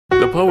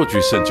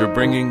Poetry Center,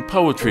 bringing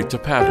poetry to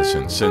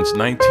Patterson since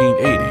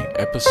 1980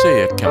 at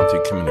Passaic County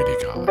Community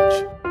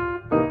College.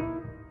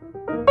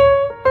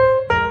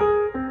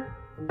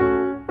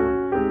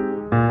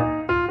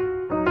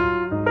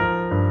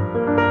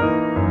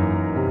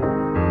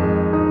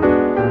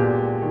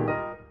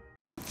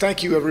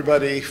 Thank you,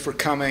 everybody, for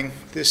coming.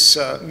 This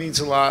means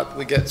a lot.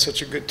 We get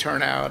such a good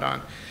turnout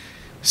on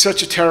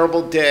such a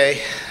terrible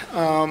day.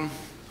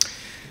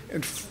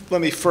 Let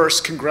me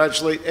first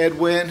congratulate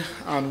Edwin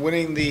on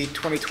winning the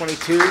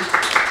 2022 Boston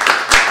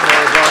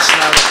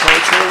Irish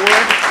Poetry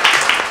Award,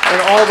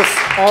 and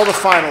all the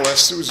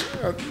finalists. It was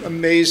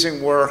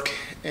amazing work,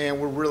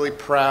 and we're really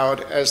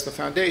proud as the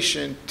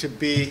foundation to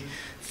be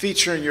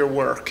featuring your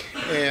work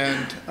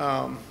and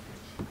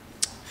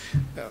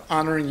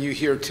honoring you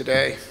here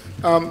today.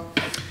 I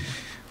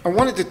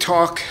wanted to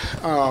talk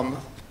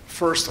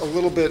first a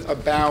little bit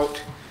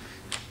about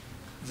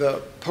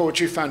the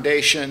Poetry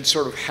Foundation,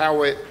 sort of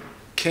how it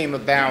came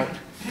about.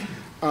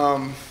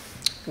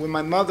 When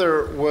my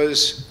mother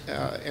was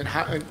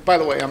by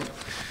the way, I'm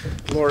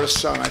Laura's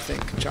son, I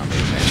think John may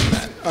have mentioned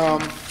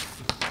that.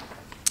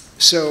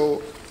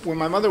 So when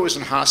my mother was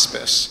in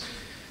hospice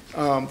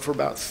for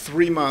about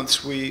 3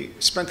 months, we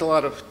spent a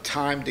lot of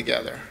time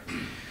together.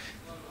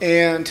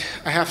 And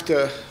I have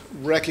to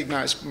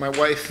recognize my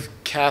wife,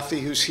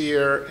 Kathy, who's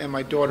here, and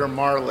my daughter,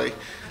 Marley,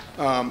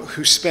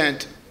 who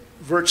spent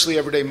virtually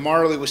every day.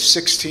 Marley was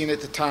 16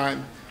 at the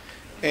time,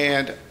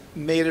 and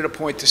made it a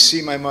point to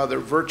see my mother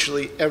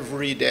virtually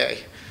every day.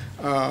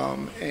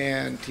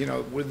 And, you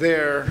know, we're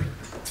there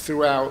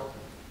throughout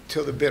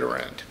till the bitter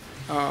end.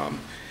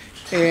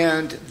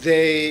 And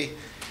they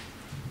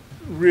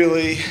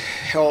really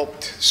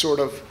helped sort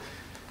of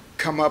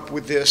come up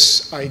with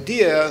this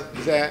idea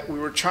that we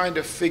were trying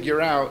to figure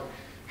out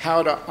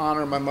how to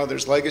honor my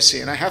mother's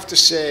legacy. And I have to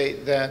say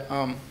that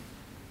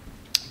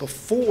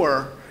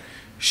before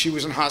she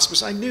was in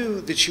hospice, I knew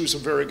that she was a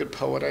very good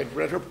poet. I'd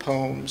read her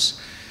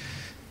poems.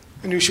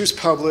 I knew she was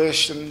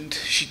published, and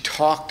she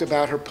talked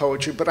about her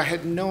poetry, but I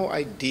had no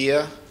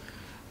idea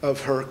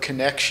of her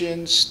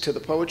connections to the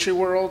poetry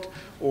world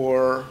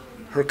or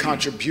her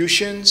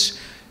contributions.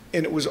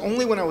 And it was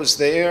only when I was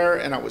there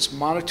and I was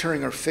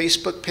monitoring her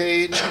Facebook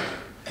page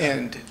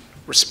and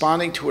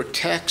responding to her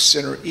texts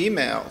and her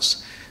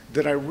emails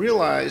that I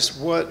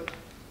realized what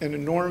an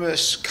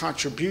enormous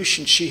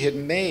contribution she had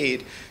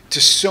made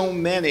to so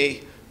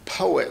many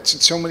poets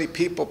and so many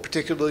people,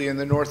 particularly in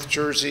the North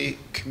Jersey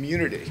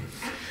community.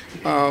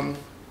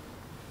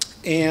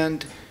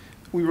 And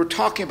we were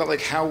talking about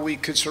like how we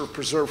could sort of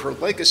preserve her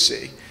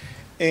legacy,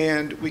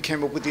 and we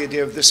came up with the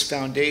idea of this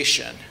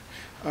foundation.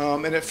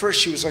 And at first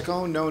she was like,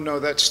 oh, no,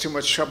 that's too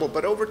much trouble.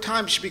 But over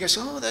time she began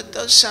saying, oh, that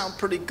does sound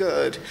pretty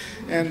good.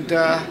 And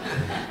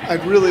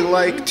I'd really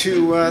like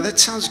to, that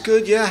sounds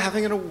good, yeah,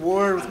 having an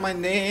award with my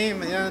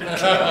name.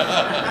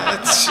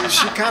 Yeah,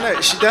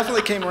 she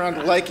definitely came around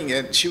to liking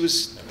it. She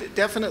was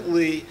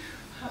definitely,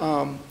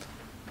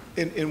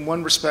 in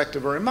one respect, a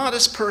very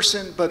modest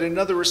person, but in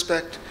another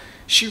respect,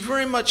 she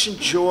very much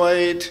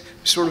enjoyed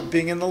sort of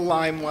being in the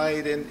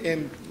limelight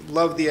and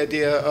loved the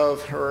idea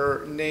of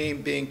her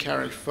name being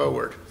carried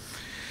forward.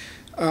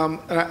 And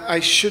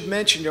I should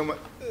mention, you know,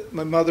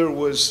 my mother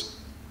was,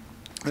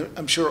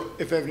 I'm sure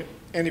if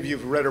any of you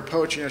have read her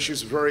poetry, you know, she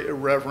was very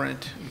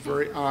irreverent,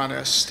 very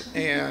honest,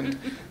 and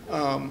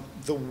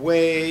the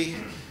way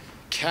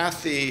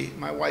Kathy,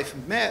 my wife,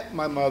 met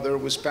my mother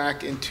was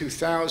back in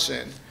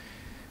 2000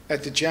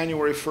 at the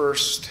January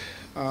 1st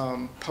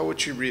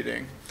poetry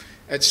reading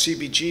at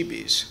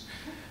CBGB's,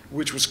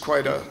 which was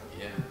quite a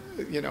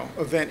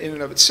event in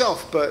and of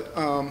itself. But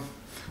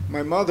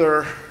my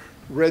mother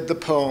read the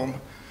poem,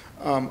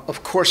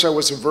 Of Course I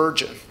Was a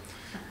Virgin.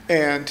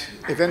 And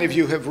if any of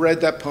you have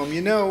read that poem,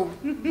 you know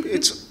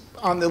it's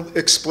on the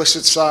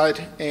explicit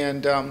side,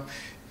 and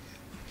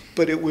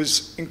but it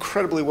was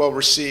incredibly well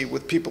received,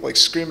 with people like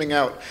screaming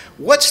out,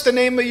 "What's the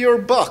name of your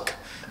book?"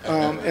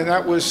 And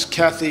that was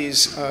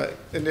Kathy's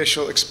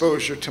initial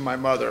exposure to my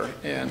mother,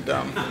 and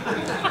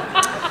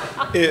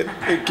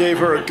it gave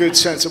her a good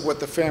sense of what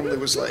the family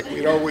was like.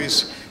 We'd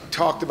always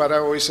talked about, I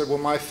always said, well,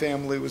 my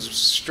family was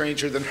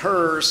stranger than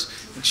hers,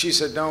 and she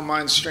said, no,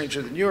 mine's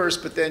stranger than yours,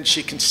 but then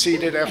she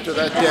conceded after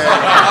that day.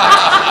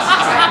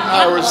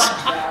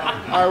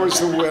 I was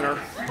the winner.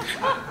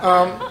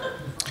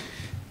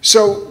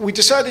 So we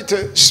decided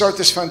to start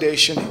this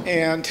foundation,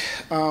 and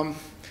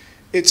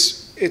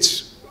it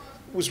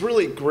was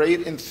really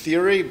great in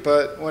theory,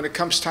 but when it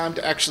comes time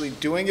to actually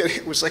doing it,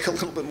 it was like a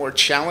little bit more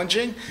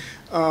challenging.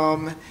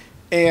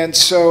 And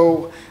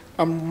so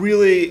I'm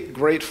really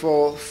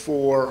grateful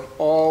for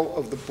all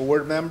of the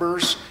board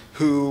members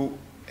who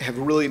have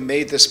really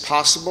made this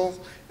possible,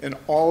 and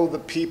all of the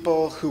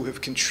people who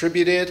have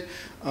contributed.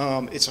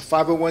 It's a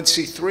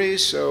 501c3,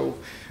 so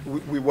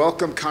we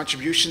welcome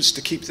contributions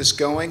to keep this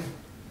going.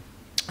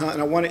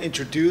 And I want to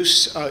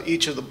introduce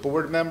each of the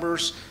board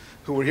members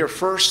who were here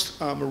first.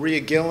 Maria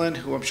Gillen,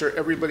 who I'm sure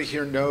everybody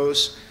here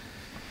knows.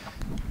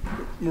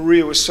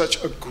 Maria was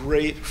such a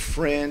great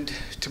friend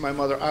to my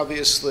mother,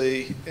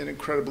 obviously an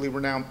incredibly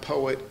renowned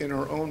poet in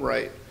her own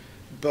right.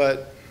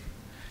 But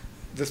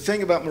the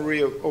thing about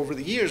Maria over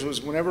the years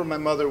was whenever my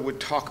mother would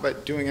talk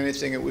about doing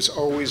anything, it was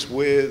always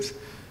with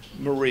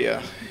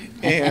Maria.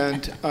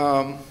 And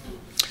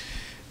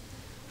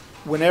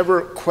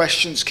whenever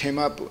questions came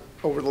up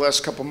over the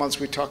last couple of months,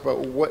 we talked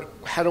about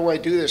how do I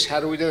do this? How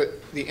do we do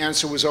it? The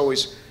answer was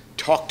always,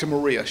 talk to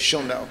Maria,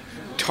 she'll know.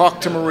 Talk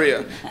to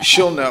Maria,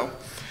 she'll know.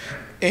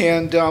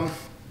 And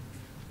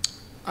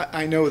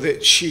I know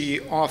that she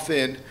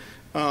often,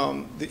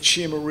 that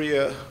she and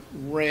Maria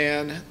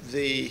ran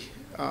the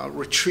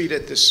retreat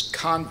at this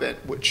convent,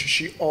 which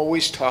she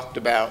always talked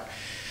about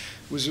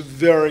was a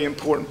very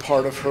important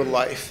part of her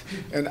life.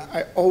 And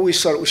I always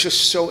thought it was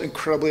just so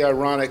incredibly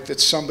ironic that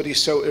somebody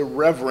so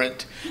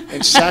irreverent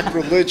and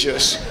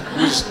sacrilegious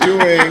was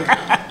doing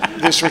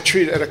this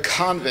retreat at a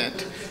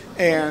convent.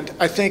 And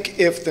I think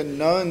if the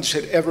nuns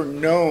had ever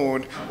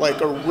known,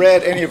 like, or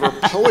read any of her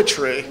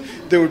poetry,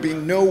 there would be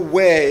no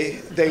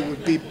way they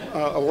would be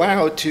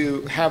allowed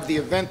to have the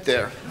event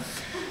there.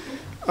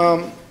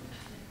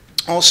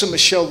 Also,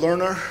 Michelle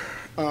Lerner.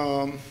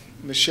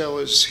 Michelle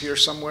is here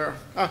somewhere.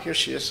 Oh, here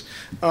she is.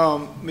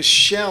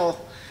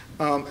 Michelle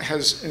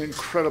has an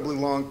incredibly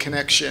long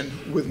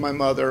connection with my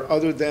mother.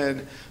 Other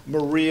than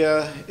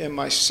Maria and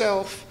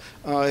myself,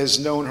 has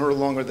known her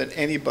longer than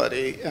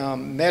anybody.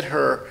 Met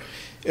her,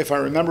 if I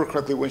remember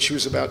correctly, when she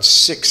was about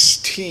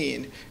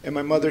 16, and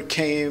my mother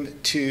came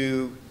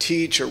to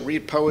teach or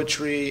read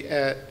poetry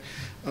at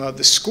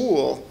the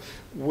school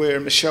where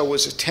Michelle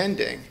was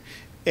attending.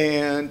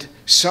 And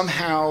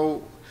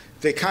somehow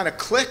they kind of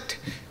clicked.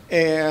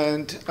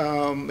 And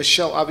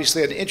Michelle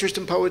obviously had an interest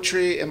in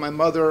poetry, and my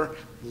mother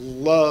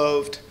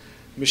loved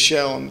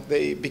Michelle. And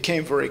they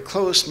became very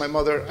close. My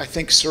mother, I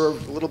think,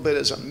 served a little bit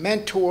as a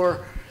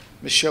mentor.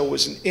 Michelle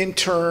was an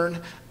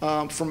intern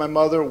for my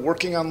mother,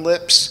 working on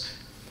Lips.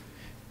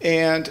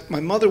 And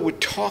my mother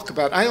would talk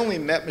about, I only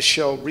met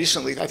Michelle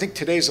recently. I think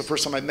today's the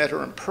first time I met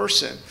her in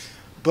person.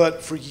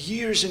 But for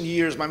years and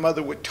years, my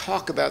mother would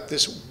talk about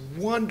this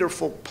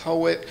wonderful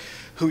poet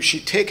who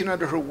she'd taken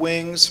under her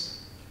wings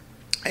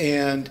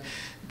and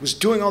was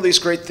doing all these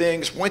great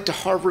things, went to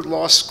Harvard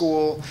Law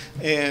School,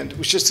 and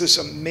was just this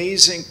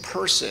amazing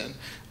person.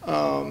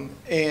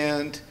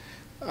 And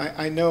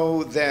I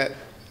know that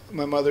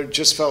my mother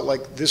just felt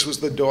like this was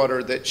the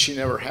daughter that she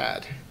never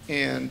had.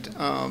 And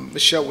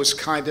Michelle was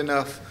kind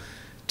enough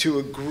to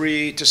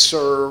agree to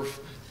serve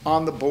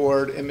on the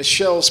board. And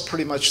Michelle's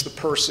pretty much the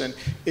person,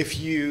 if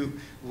you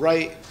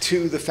write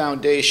to the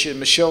foundation,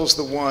 Michelle's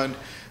the one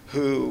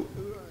who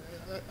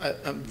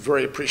I'm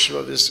very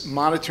appreciative of, is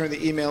monitoring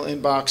the email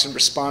inbox and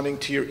responding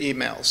to your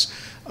emails.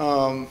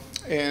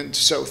 And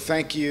so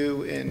thank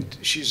you, and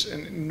she's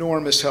an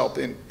enormous help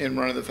in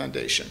running the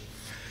foundation.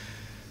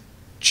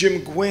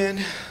 Jim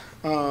Gwynn,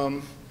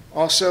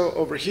 also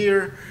over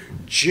here.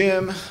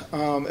 Jim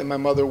and my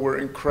mother were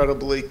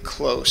incredibly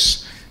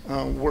close,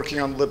 working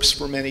on Lips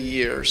for many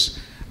years.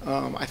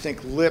 I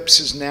think Lips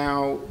has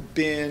now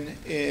been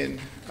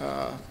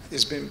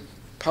has been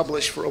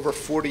published for over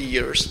 40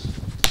 years.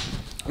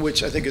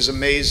 Which I think is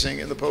amazing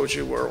in the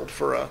poetry world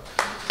for a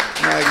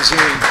magazine.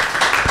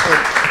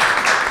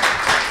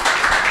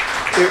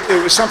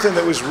 It was something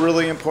that was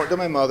really important to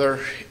my mother,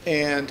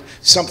 and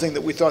something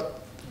that we thought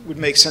would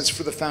make sense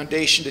for the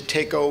foundation to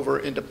take over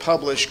and to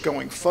publish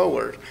going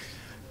forward.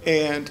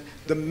 And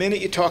the minute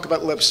you talk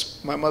about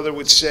Lips, my mother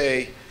would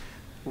say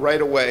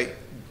right away,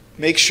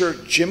 make sure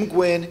Jim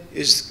Gwynn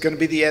is going to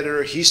be the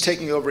editor, he's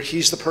taking over,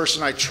 he's the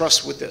person I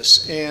trust with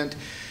this. And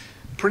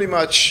pretty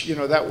much, you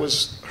know, that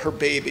was her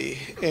baby.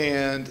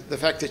 And the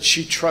fact that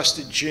she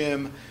trusted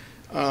Jim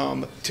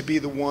to be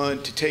the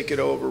one to take it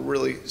over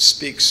really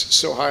speaks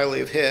so highly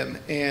of him.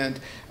 And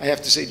I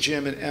have to say,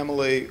 Jim and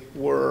Emily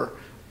were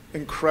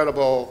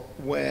incredible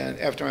when,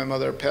 after my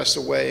mother passed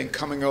away, and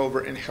coming over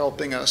and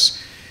helping us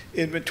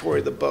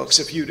inventory the books.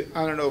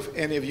 I don't know if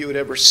any of you had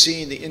ever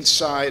seen the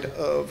inside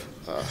of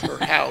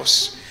her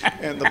house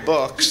and the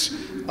books,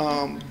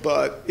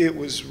 but it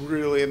was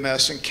really a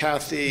mess. And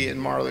Kathy and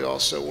Marley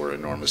also were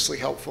enormously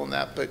helpful in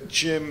that. But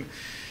Jim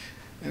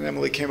and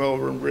Emily came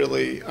over, and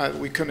really,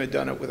 we couldn't have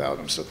done it without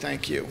them, so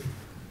thank you.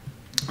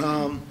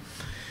 Ken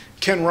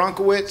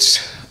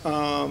Ronkowitz,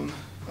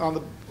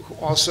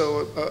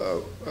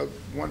 also a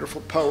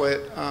wonderful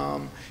poet,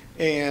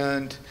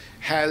 and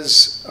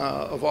has,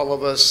 of all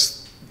of us,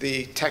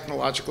 the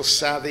technological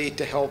savvy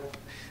to help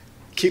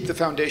keep the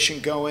foundation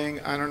going.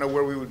 I don't know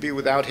where we would be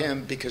without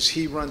him, because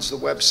he runs the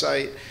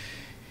website.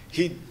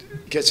 He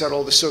gets out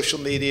all the social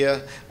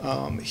media.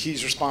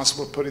 He's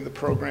responsible for putting the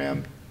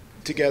program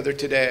together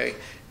today.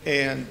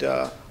 And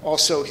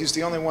also, he's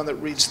the only one that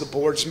reads the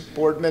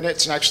board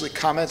minutes and actually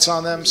comments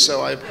on them, so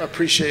I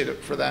appreciate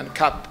it for that, and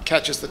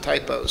catches the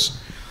typos.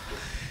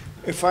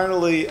 And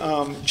finally,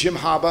 Jim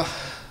Haba,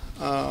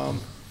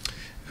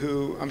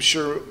 who I'm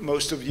sure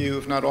most of you,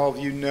 if not all of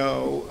you,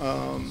 know.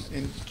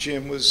 And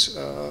Jim was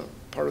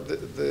part of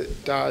the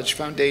Dodge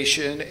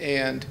Foundation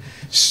and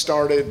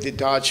started the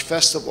Dodge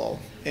Festival.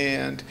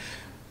 And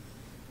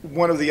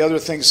one of the other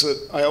things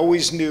that I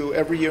always knew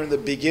every year in the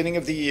beginning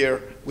of the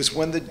year was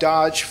when the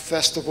Dodge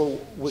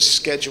Festival was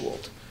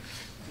scheduled,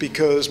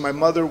 because my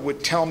mother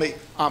would tell me,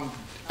 I'm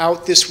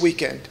out this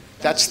weekend.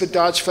 That's the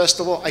Dodge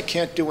Festival. I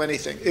can't do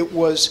anything. It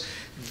was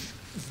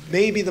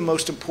maybe the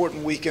most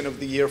important weekend of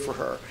the year for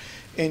her.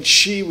 And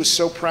she was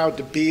so proud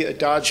to be a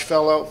Dodge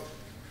Fellow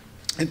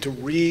and to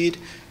read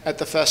at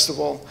the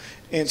festival.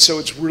 And so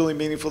it's really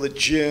meaningful that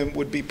Jim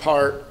would be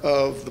part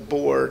of the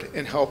board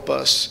and help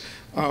us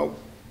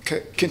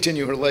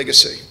continue her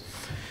legacy.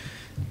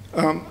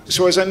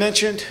 So as I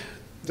mentioned,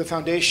 the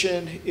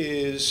foundation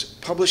is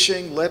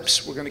publishing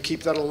Lips. We're going to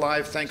keep that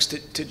alive thanks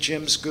to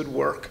Jim's good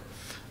work.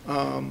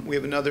 We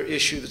have another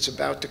issue that's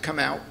about to come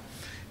out.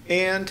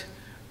 And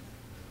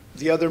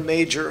the other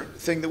major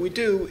thing that we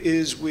do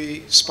is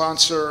we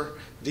sponsor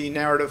the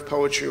Narrative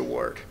Poetry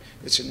Award.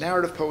 It's a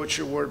narrative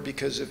poetry award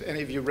because if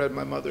any of you read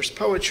my mother's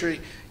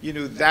poetry, you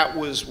knew that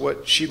was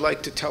what she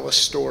liked to tell a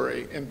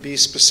story and be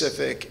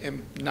specific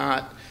and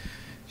not,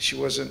 she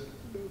wasn't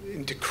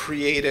into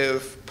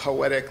creative,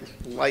 poetic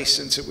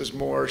license. It was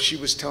more, she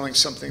was telling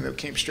something that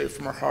came straight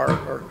from her heart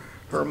or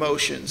her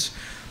emotions.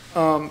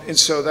 And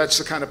so that's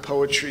the kind of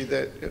poetry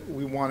that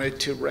we wanted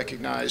to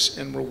recognize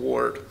and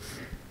reward.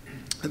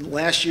 And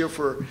last year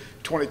for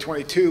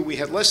 2022, we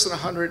had less than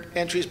 100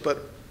 entries,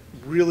 but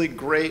really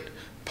great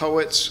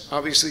poets,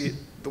 obviously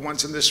the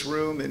ones in this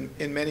room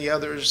and many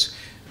others.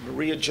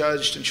 Maria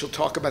judged, and she'll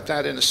talk about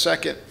that in a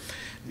second.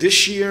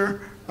 This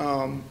year,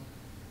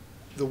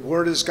 the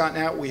word has gotten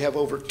out. We have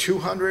over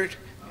 200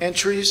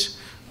 entries,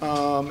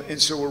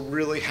 and so we're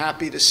really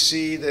happy to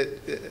see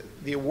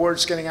that the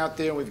award's getting out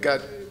there. We've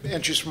got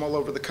entries from all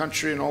over the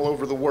country and all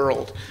over the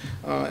world,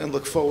 and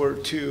look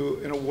forward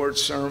to an award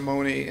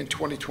ceremony in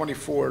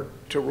 2024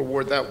 to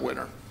reward that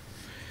winner.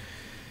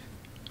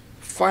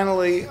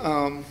 Finally,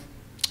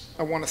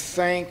 I want to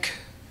thank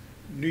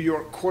New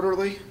York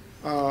Quarterly,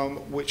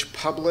 which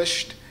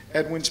published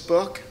Edwin's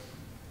book.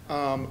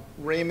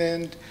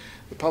 Romond,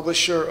 the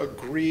publisher,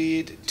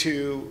 agreed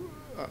to,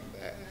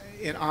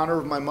 in honor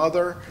of my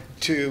mother,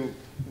 to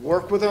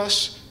work with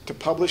us to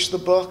publish the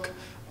book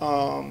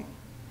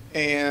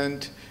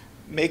and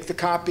make the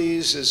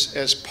copies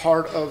as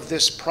part of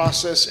this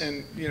process.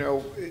 And, you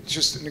know, it's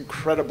just an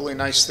incredibly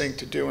nice thing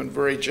to do and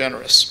very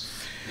generous.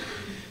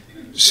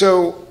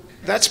 So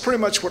that's pretty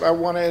much what I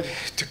wanted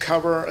to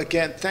cover.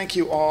 Again, thank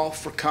you all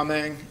for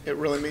coming. It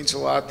really means a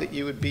lot that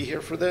you would be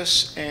here for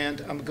this.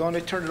 And I'm going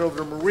to turn it over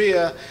to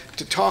Maria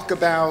to talk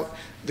about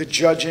the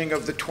judging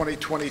of the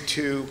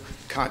 2022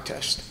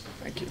 contest.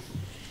 Thank you.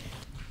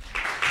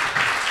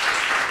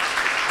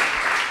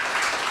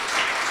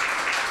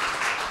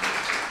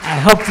 I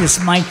hope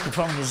this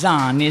microphone is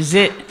on. Is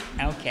it?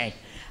 Okay.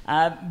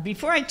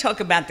 Before I talk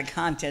about the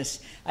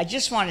contest, I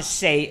just want to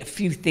say a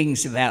few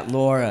things about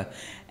Laura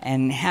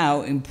and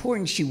how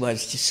important she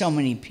was to so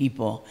many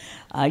people.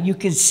 You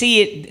can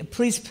see it.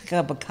 Please pick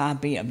up a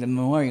copy of the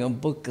memorial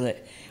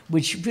booklet,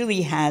 which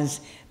really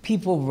has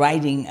people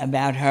writing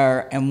about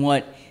her and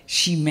what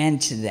she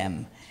meant to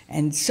them.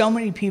 And so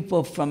many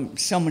people from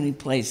so many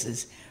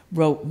places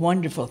wrote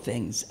wonderful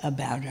things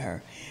about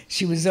her.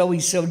 She was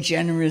always so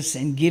generous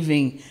and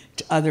giving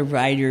to other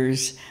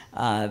writers.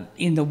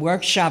 In the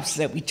workshops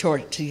that we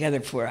taught together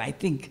for, I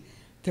think,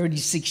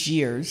 36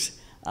 years,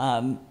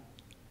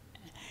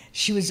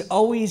 she'd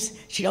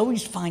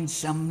always find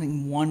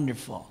something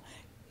wonderful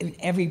in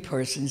every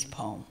person's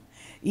poem.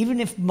 Even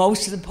if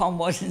most of the poem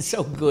wasn't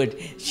so good,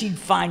 she'd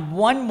find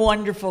one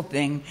wonderful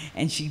thing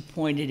and she'd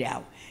point it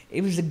out.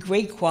 It was a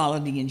great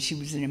quality, and she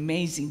was an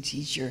amazing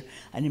teacher,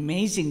 an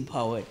amazing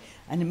poet,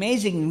 an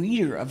amazing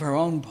reader of her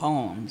own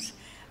poems.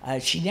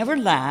 She never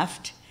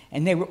laughed,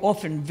 and they were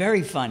often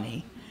very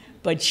funny,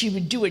 but she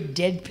would do it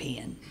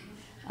deadpan.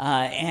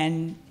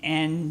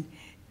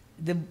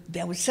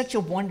 That was such a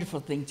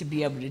wonderful thing to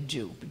be able to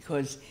do,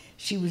 because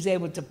she was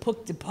able to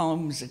put the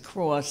poems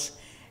across,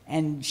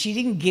 and she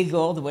didn't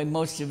giggle the way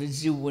most of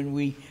us do when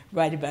we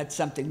write about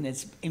something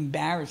that's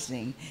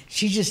embarrassing.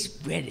 She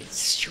just read it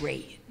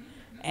straight.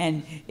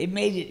 And it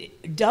made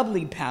it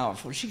doubly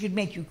powerful. She could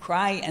make you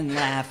cry and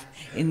laugh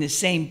in the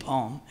same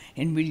poem,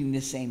 in reading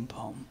the same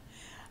poem.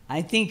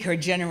 I think her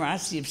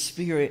generosity of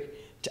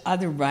spirit to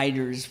other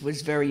writers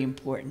was very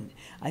important.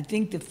 I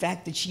think the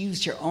fact that she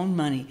used her own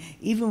money,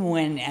 even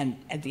when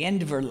at the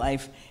end of her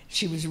life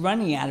she was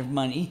running out of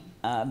money,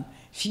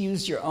 she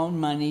used her own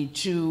money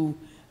to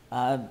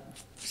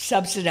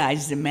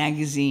subsidize the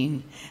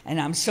magazine.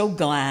 And I'm so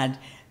glad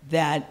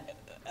that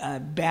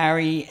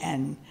Barry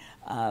and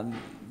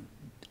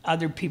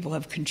other people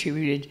have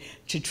contributed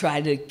to try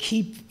to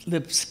keep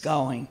Lips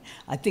going.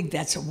 I think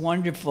that's a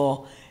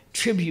wonderful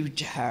tribute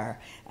to her,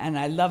 and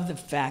I love the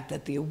fact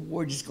that the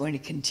award is going to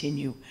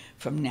continue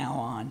from now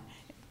on.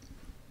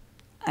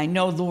 I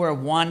know Laura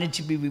wanted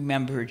to be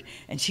remembered,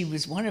 and she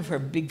was one of her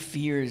big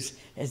fears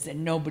is that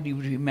nobody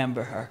would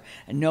remember her,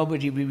 and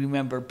nobody would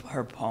remember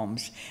her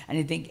poems. And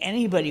I think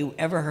anybody who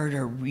ever heard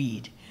her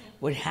read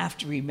would have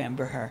to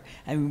remember her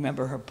and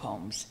remember her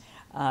poems.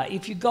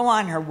 If you go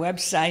on her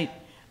website,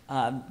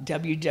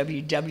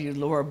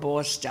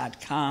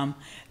 www.lauraboss.com.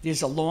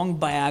 There's a long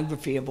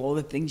biography of all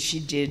the things she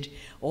did,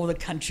 all the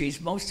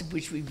countries, most of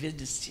which we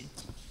visited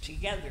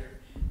together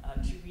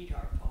to read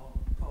our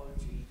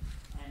poetry.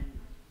 And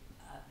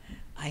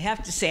I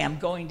have to say, I'm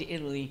going to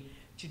Italy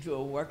to do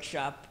a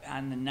workshop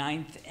on the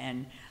 9th,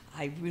 and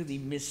I really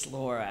miss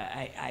Laura.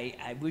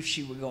 I wish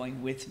she were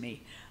going with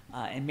me,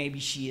 and maybe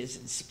she is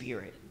in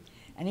spirit.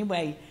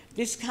 Anyway,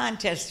 this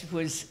contest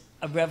was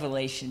a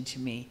revelation to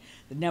me,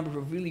 the number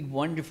of really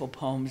wonderful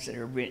poems that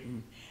are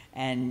written.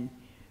 And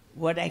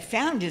what I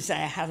found is I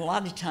had a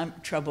lot of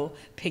trouble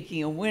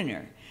picking a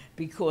winner,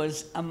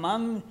 because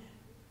among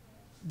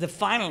the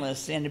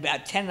finalists and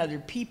about 10 other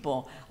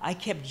people, I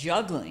kept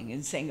juggling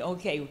and saying,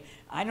 okay,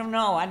 I don't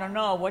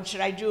know, what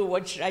should I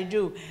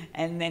do?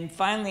 And then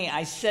finally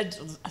I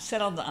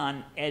settled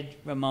on Ed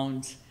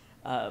Romond's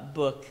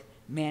book,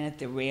 Man at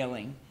the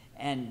Railing,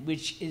 and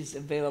which is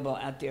available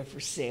out there for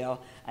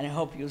sale. And I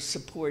hope you'll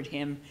support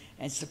him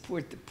and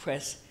support the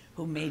press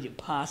who made it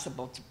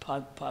possible to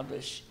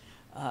publish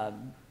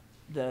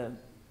the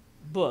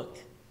book.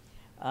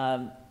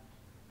 I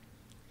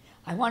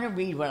want to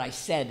read what I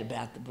said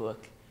about the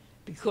book,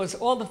 because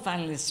all the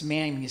finalists'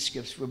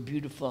 manuscripts were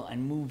beautiful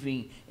and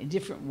moving in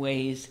different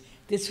ways.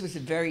 This was a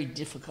very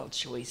difficult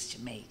choice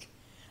to make.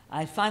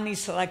 I finally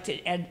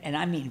selected, and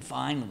I mean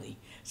finally,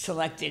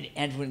 selected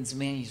Edwin's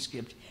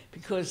manuscript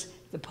because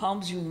the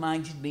poems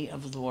reminded me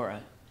of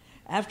Laura.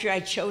 After I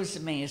chose the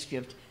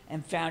manuscript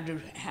and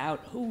found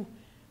out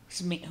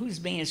whose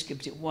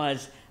manuscript it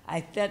was,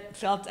 I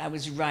felt I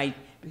was right,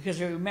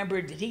 because I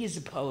remembered that he is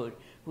a poet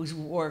whose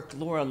work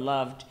Laura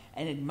loved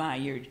and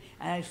admired,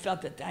 and I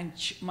felt that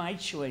my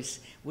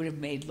choice would have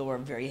made Laura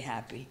very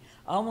happy.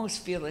 I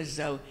almost feel as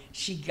though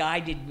she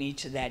guided me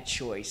to that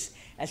choice.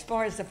 As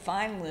far as the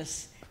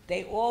finalists,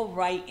 they all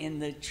write in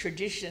the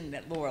tradition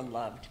that Laura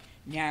loved,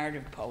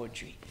 narrative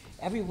poetry.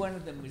 Every one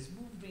of them was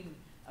moving,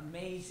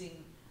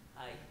 amazing.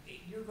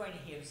 You're going to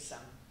hear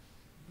some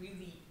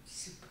really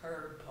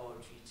superb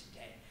poetry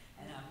today,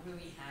 and I'm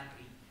really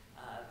happy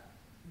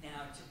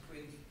now to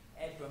bring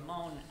Ed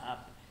Romond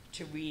up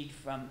to read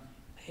from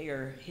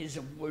his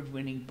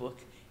award-winning book,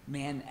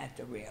 Man at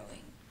the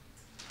Railing.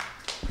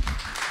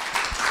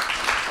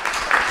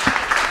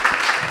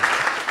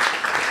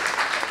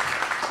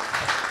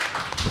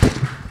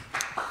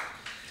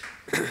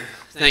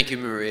 Thank you,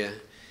 Maria.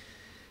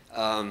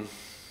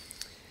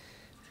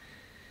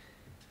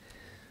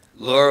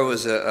 Laura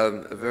was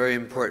a very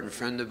important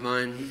friend of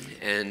mine,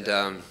 and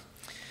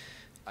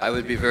I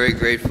would be very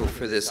grateful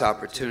for this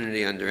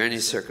opportunity under any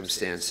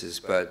circumstances,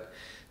 but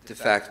the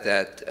fact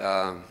that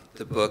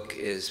the book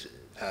is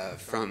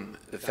from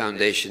the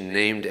foundation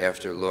named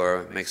after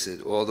Laura makes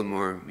it all the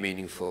more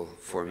meaningful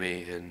for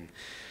me, and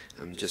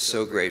I'm just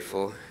so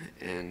grateful.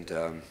 And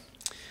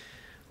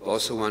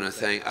also want to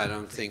thank, I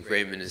don't think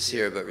Raymond is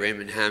here, but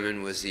Raymond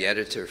Hammond was the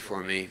editor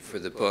for me for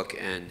the book,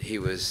 and he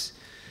was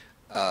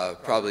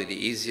probably the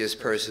easiest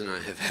person I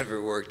have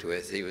ever worked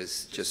with. He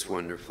was just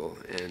wonderful.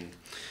 And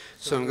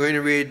so I'm going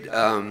to read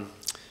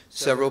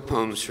several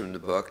poems from the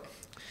book.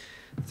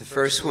 The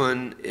first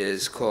one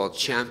is called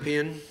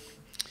Champion,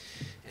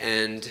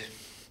 and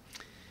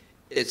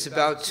it's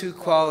about two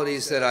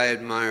qualities that I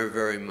admire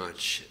very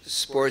much: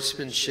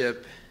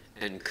 sportsmanship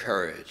and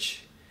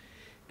courage.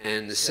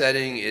 And the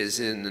setting is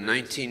in the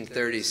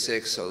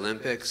 1936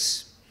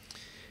 Olympics.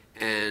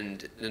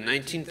 And the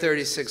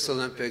 1936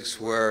 Olympics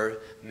were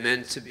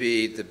meant to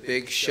be the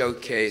big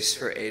showcase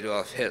for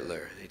Adolf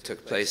Hitler. They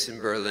took place in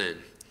Berlin.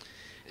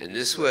 And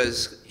this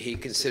was, he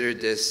considered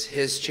this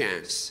his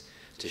chance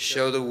to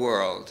show the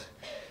world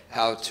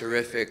how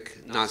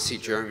terrific Nazi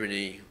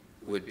Germany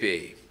would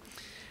be.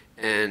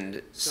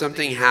 And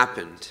something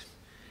happened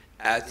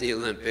at the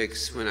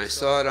Olympics. When I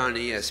saw it on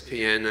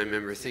ESPN, I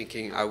remember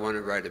thinking, I want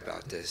to write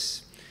about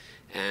this.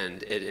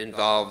 And it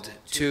involved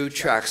two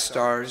track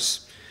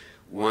stars.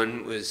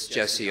 One was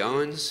Jesse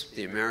Owens,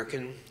 the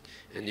American,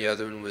 and the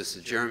other one was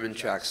the German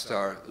track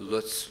star,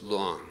 Lutz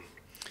Long.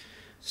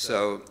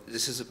 So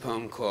this is a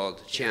poem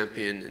called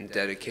Champion and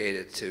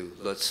dedicated to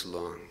Lutz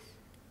Long.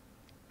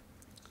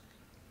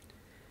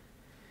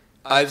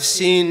 I've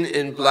seen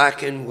in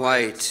black and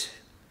white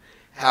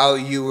how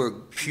you were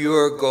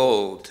pure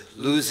gold,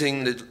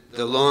 losing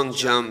the long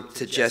jump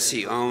to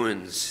Jesse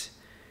Owens,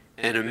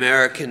 an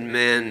American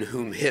man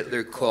whom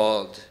Hitler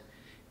called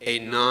a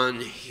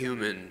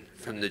non-human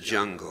from the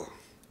jungle.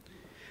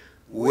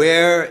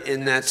 Where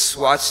in that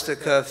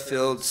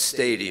swastika-filled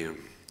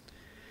stadium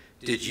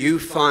did you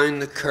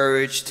find the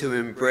courage to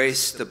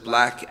embrace the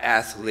black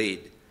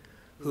athlete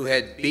who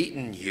had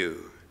beaten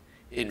you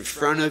in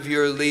front of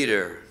your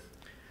leader,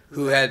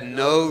 who had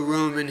no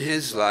room in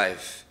his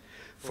life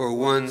for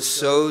one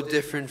so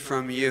different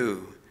from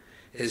you,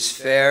 his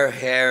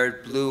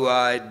fair-haired,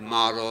 blue-eyed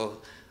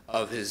model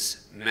of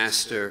his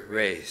master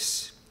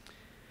race?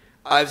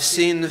 I've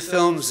seen the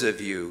films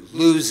of you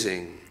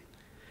losing,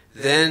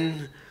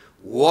 then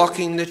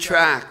walking the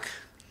track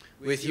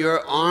with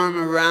your arm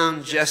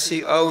around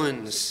Jesse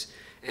Owens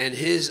and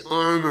his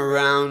arm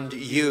around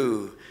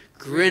you,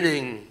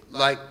 grinning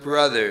like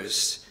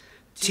brothers,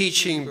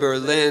 teaching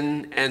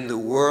Berlin and the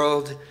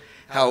world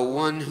how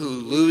one who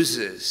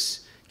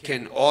loses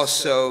can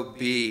also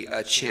be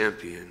a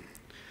champion.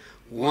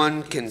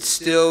 One can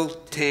still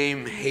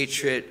tame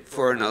hatred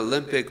for an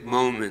Olympic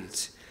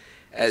moment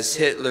as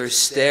Hitler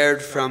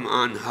stared from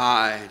on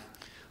high,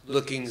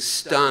 looking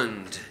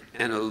stunned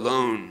and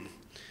alone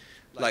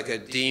like a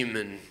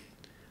demon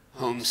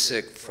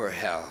homesick for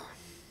hell.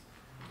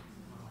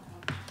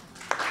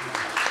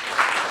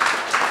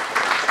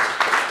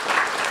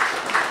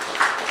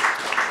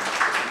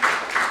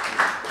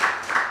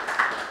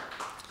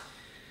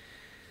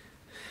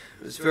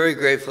 I was very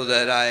grateful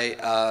that I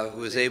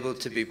was able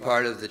to be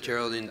part of the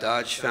Geraldine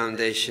Dodge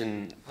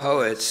Foundation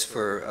Poets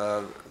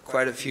for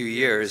quite a few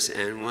years,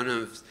 and one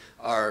of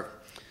our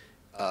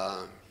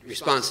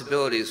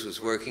responsibilities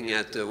was working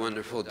at the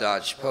wonderful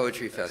Dodge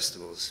Poetry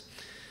Festivals.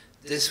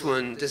 This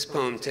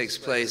poem takes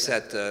place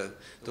at the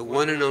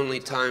one and only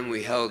time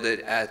we held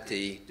it at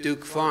the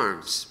Duke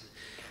Farms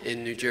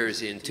in New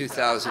Jersey in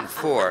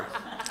 2004.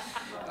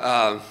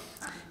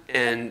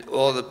 And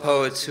all the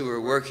poets who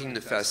were working the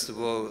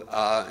festival,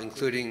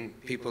 including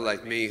people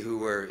like me who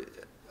were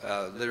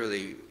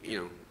literally,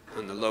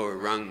 on the lower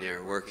rung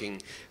there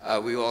working,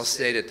 we all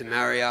stayed at the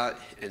Marriott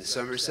in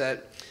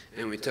Somerset,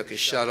 and we took a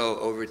shuttle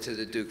over to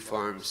the Duke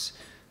Farms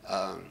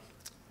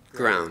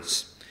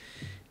grounds.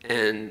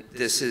 And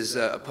this is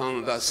a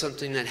poem about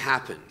something that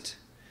happened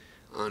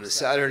on a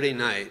Saturday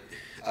night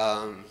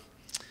on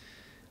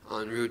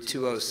Route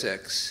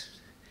 206.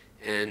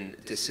 And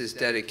this is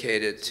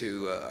dedicated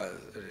to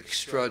an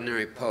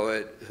extraordinary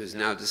poet who's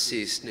now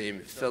deceased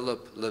named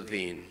Philip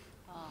Levine.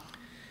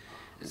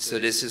 And so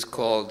this is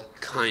called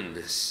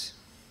Kindness.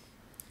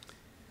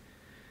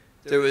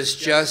 There was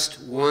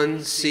just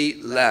one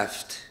seat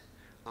left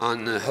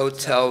on the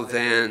hotel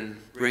van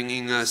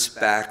bringing us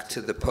back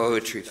to the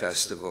poetry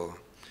festival.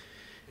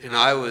 And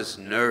I was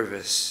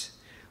nervous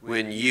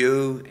when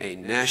you, a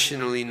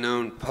nationally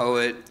known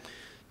poet,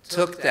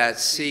 took that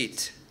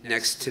seat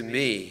next to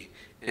me,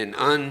 an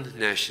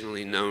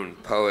unnationally known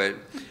poet,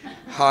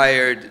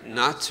 hired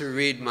not to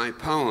read my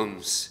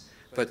poems,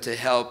 but to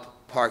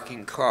help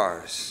parking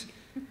cars.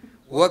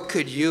 What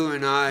could you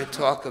and I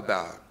talk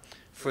about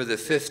for the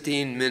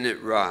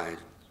 15-minute ride?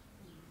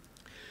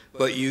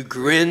 But you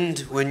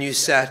grinned when you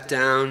sat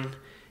down,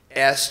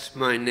 asked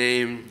my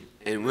name,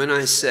 and when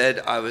I said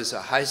I was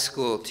a high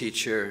school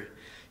teacher,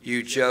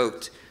 you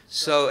joked,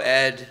 "So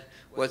Ed,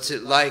 what's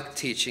it like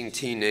teaching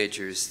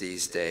teenagers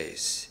these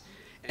days?"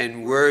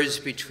 And words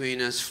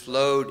between us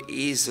flowed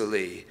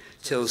easily,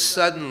 till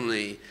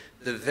suddenly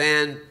the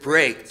van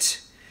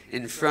braked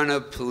in front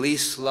of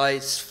police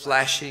lights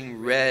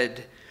flashing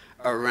red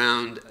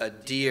around a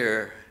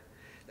deer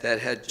that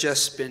had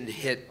just been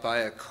hit by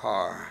a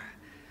car,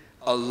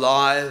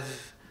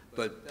 alive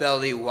but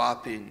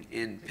belly-whopping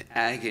in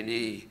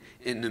agony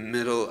in the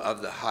middle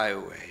of the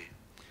highway.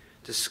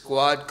 The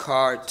squad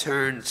car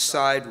turned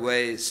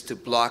sideways to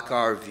block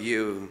our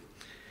view.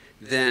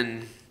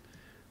 Then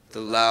the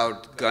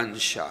loud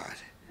gunshot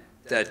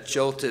that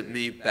jolted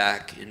me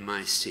back in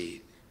my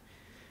seat.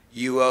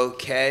 "You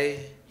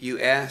okay?" you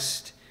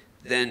asked,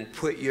 then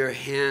put your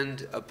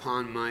hand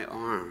upon my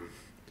arm.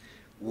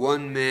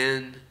 One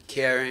man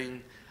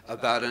caring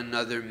about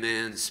another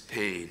man's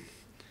pain,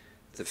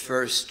 the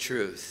first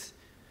truth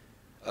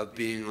of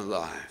being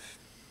alive.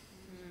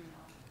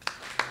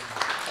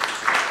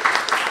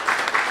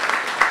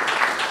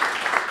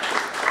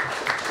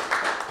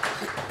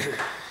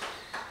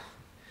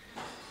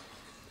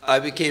 I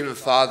became a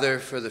father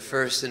for the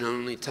first and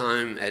only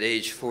time at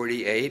age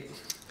 48.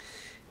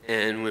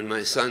 And when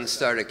my son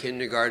started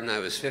kindergarten, I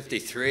was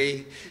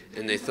 53,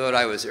 and they thought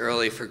I was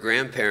early for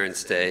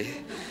Grandparents'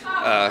 Day.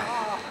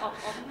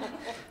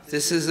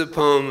 This is a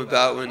poem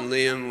about when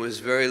Liam was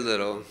very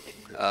little,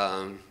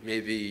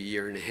 maybe a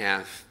year and a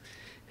half.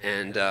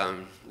 And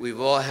we've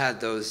all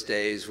had those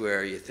days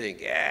where you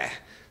think,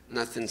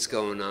 nothing's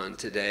going on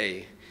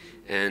today.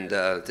 And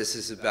this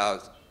is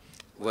about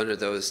one of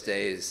those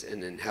days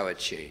and then how it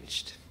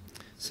changed.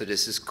 So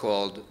this is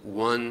called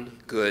One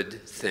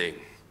Good Thing.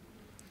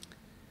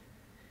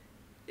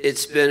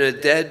 It's been a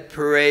dead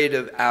parade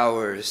of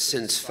hours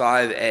since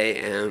 5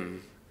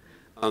 a.m.,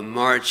 a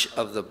march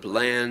of the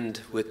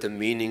bland with the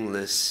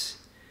meaningless,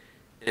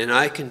 and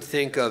I can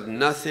think of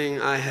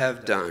nothing I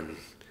have done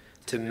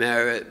to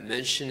merit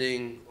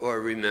mentioning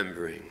or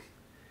remembering.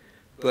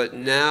 But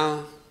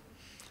now,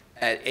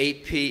 at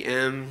 8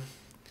 p.m.,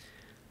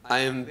 I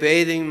am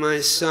bathing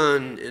my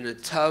son in a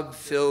tub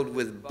filled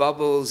with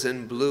bubbles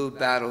and blue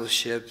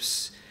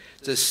battleships.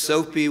 The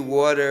soapy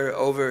water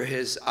over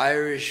his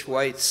Irish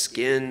white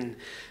skin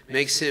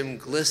makes him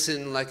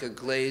glisten like a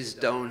glazed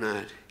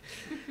donut.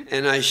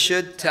 And I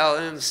should tell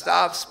him,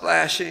 stop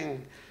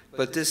splashing,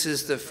 but this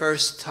is the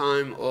first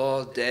time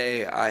all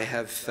day I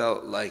have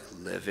felt like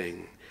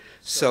living.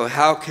 So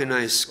how can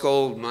I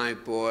scold my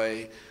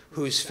boy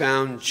who's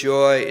found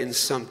joy in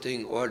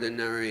something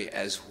ordinary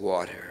as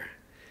water?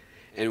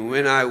 And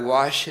when I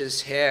wash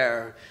his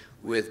hair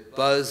with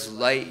Buzz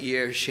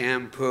Lightyear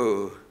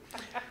shampoo,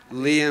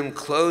 Liam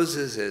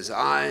closes his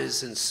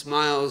eyes and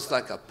smiles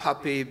like a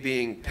puppy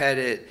being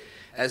petted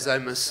as I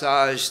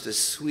massage the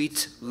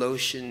sweet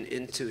lotion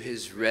into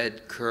his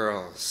red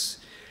curls.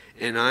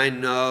 And I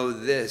know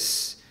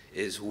this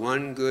is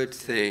one good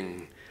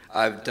thing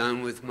I've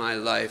done with my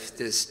life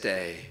this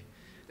day,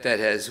 that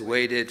has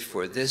waited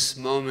for this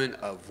moment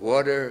of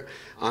water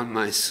on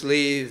my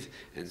sleeve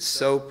and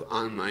soap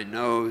on my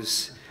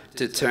nose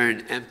to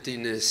turn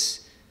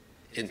emptiness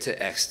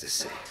into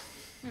ecstasy.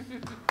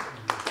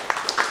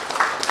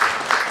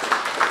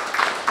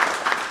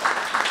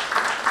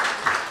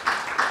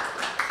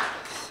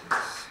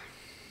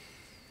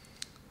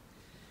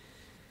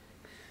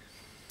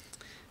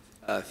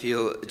 If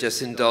you'll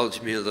just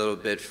indulge me a little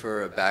bit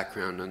for a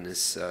background on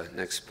this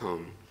next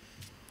poem.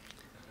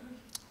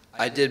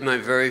 I did my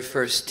very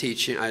first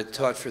teaching, I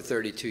taught for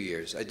 32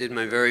 years. I did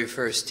my very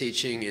first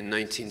teaching in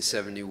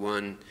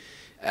 1971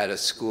 at a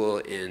school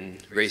in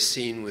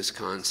Racine,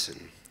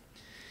 Wisconsin.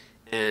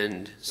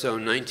 And so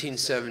in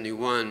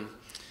 1971,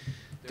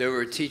 there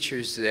were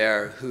teachers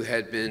there who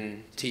had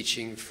been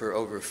teaching for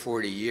over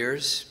 40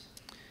 years,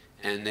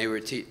 and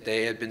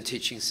they had been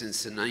teaching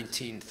since the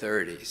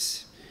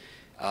 1930s.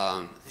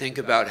 Think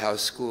about how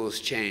schools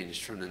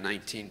changed from the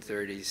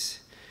 1930s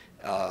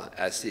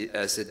as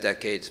the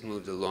decades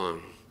moved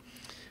along.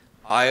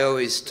 I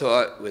always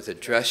taught with a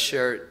dress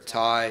shirt,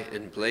 tie,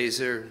 and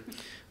blazer,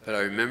 but I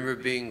remember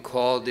being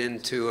called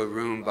into a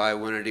room by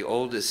one of the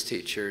oldest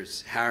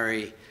teachers,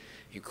 Harry.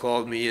 He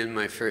called me in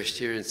my first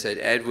year and said,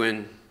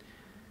 "Edwin,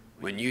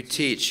 when you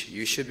teach,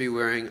 you should be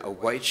wearing a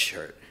white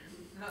shirt."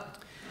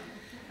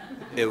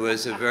 It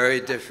was a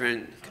very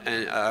different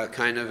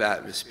kind of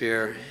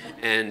atmosphere,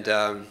 and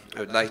I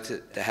would like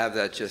to have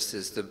that just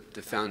as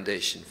the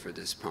foundation for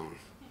this poem.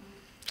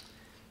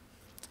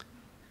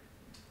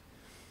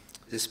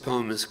 This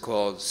poem is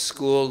called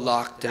School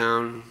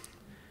Lockdown,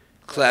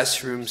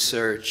 Classroom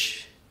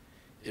Search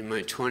in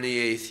my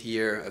 28th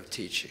year of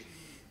teaching.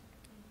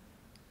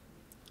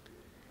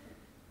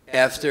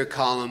 After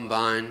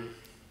Columbine,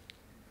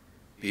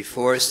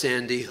 before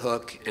Sandy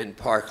Hook and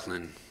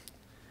Parkland,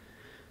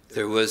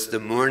 there was the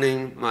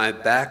morning my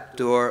back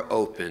door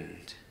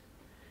opened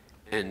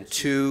and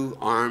 2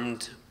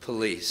 armed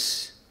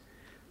police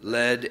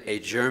led a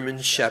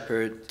German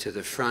shepherd to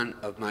the front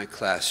of my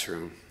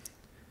classroom.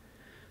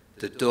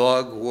 The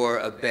dog wore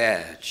a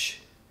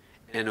badge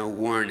and a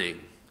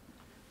warning,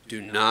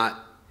 "Do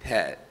not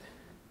pet."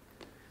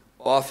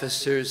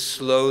 Officers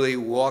slowly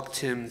walked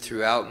him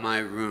throughout my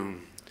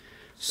room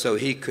so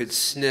he could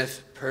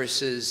sniff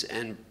purses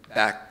and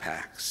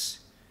backpacks.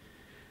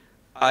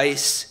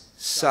 Ice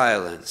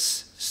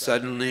silence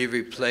suddenly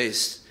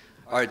replaced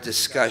our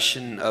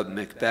discussion of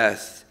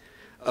Macbeth,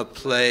 a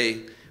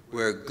play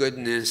where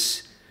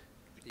goodness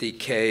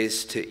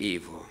decays to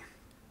evil.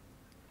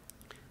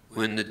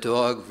 When the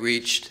dog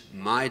reached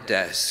my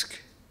desk,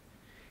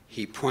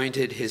 he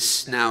pointed his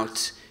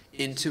snout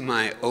into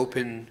my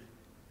open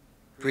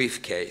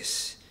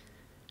briefcase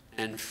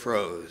and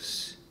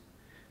froze.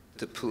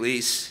 The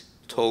police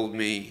told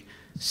me,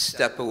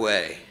 "Step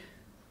away,"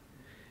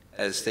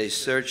 as they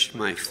searched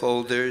my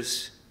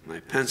folders, my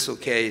pencil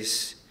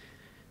case,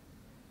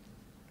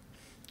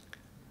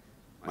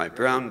 my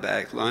brown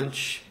bag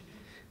lunch,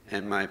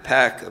 and my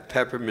pack of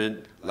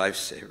peppermint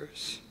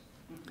lifesavers.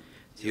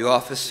 The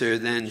officer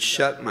then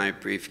shut my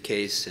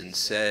briefcase and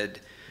said,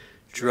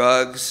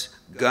 "Drugs,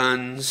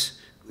 guns,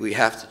 we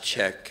have to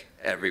check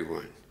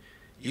everyone.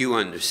 You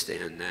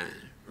understand that,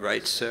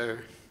 right,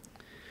 sir?"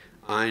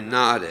 I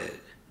nodded,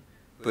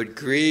 but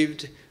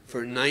grieved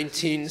for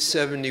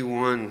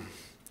 1971,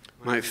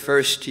 my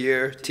first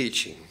year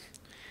teaching.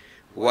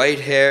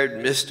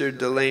 White-haired Mr.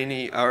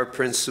 Delaney, our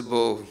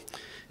principal,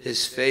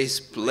 his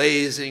face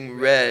blazing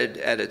red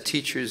at a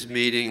teacher's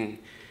meeting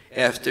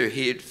after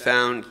he had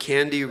found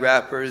candy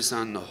wrappers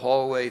on the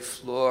hallway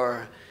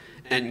floor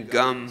and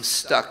gum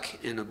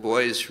stuck in a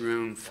boys'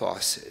 room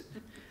faucet.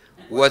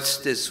 "What's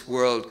this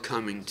world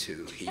coming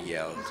to?" he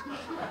yelled.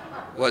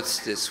 "What's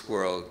this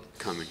world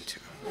coming to?"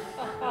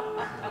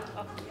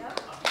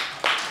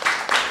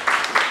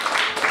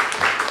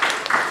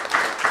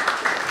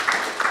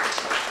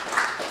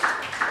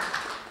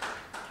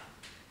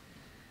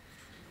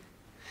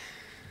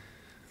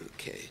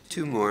 Okay,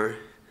 2 more.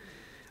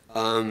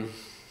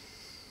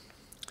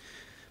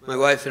 My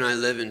wife and I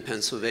live in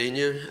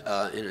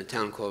Pennsylvania, in a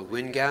town called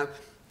Wind Gap,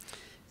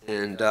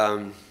 and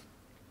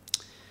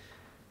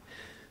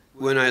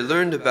when I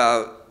learned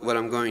about what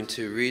I'm going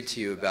to read to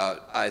you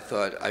about, I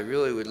thought I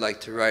really would like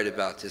to write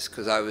about this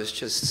because I was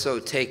just so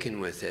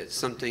taken with it,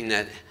 something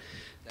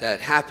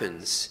that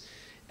happens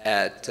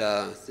at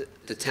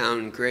the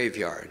town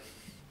graveyard.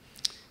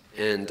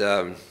 And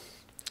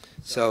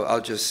so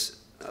I'll just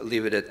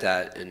leave it at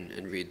that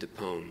and read the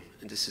poem.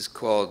 And this is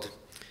called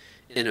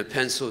 "In a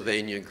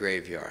Pennsylvania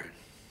Graveyard."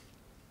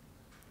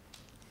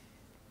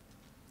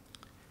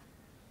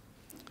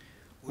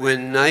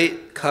 When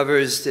night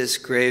covers this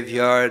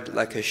graveyard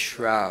like a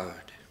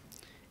shroud,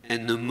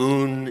 and the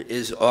moon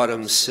is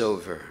autumn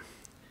silver,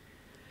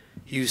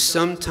 You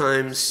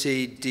sometimes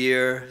see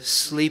deer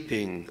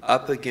sleeping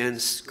up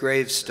against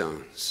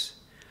gravestones,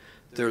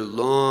 their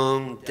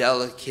long,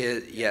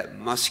 delicate, yet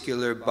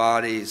muscular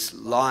bodies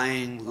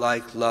lying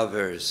like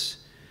lovers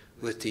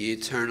with the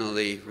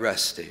eternally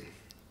resting.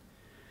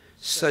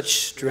 Such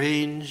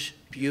strange,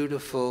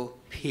 beautiful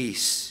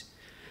peace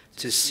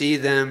to see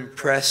them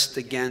pressed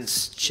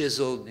against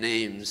chiseled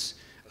names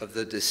of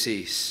the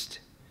deceased.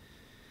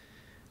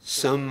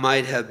 Some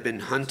might have been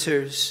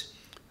hunters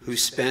who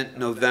spent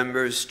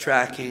Novembers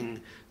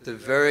tracking the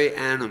very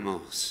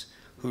animals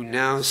who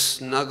now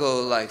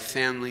snuggle like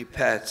family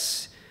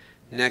pets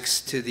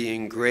next to the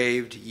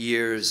engraved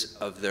years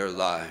of their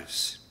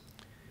lives.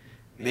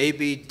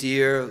 Maybe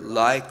deer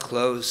lie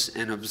close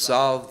and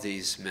absolve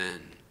these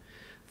men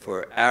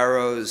for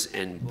arrows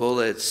and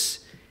bullets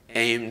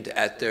aimed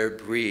at their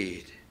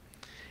breed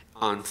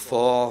on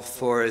fall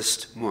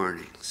forest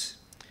mornings.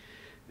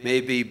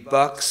 Maybe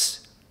bucks,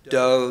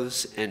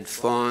 does, and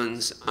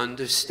fawns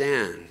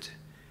understand,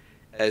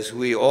 as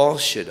we all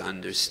should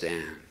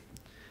understand,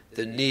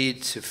 the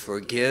need to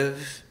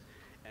forgive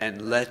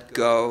and let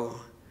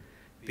go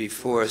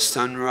before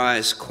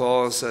sunrise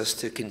calls us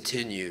to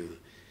continue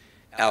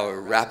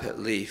our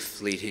rapidly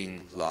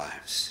fleeting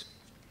lives.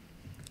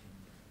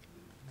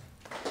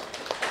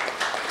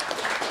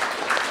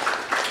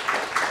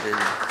 And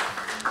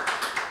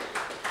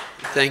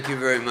thank you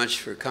very much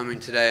for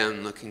coming today.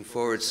 I'm looking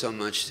forward so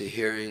much to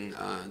hearing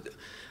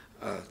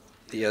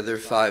the other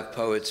 5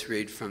 poets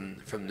read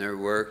from their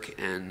work,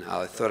 and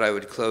I thought I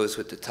would close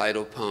with the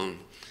title poem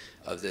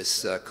of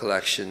this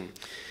collection.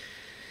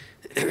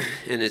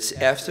 And it's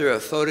after a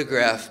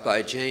photograph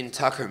by Jane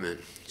Tuckerman.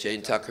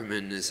 Jane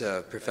Tuckerman is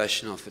a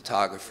professional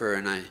photographer,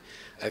 and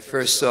I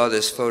first saw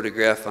this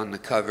photograph on the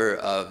cover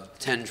of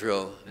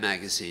Tendril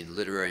magazine,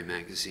 literary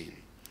magazine.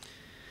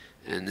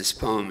 And this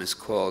poem is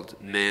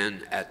called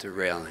Man at the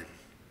Railing.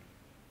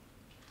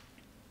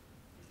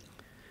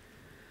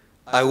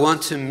 I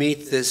want to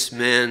meet this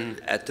man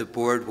at the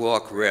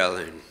boardwalk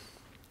railing,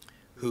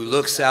 who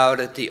looks out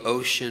at the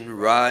ocean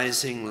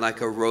rising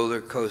like a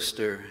roller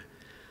coaster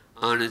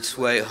on its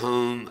way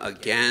home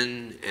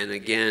again and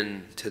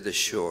again to the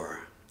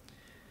shore.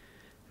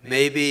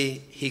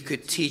 Maybe he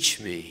could teach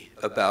me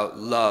about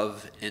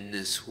love in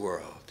this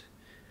world,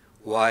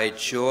 why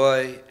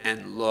joy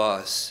and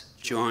loss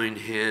join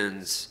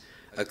hands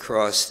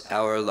across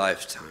our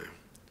lifetime.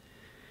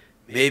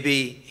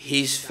 Maybe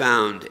he's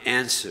found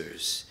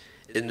answers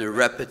in the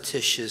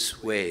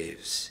repetitious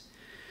waves.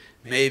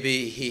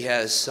 Maybe he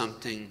has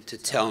something to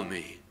tell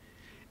me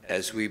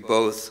as we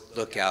both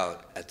look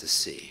out at the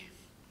sea.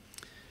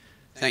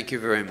 Thank you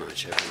very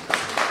much,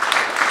 everyone.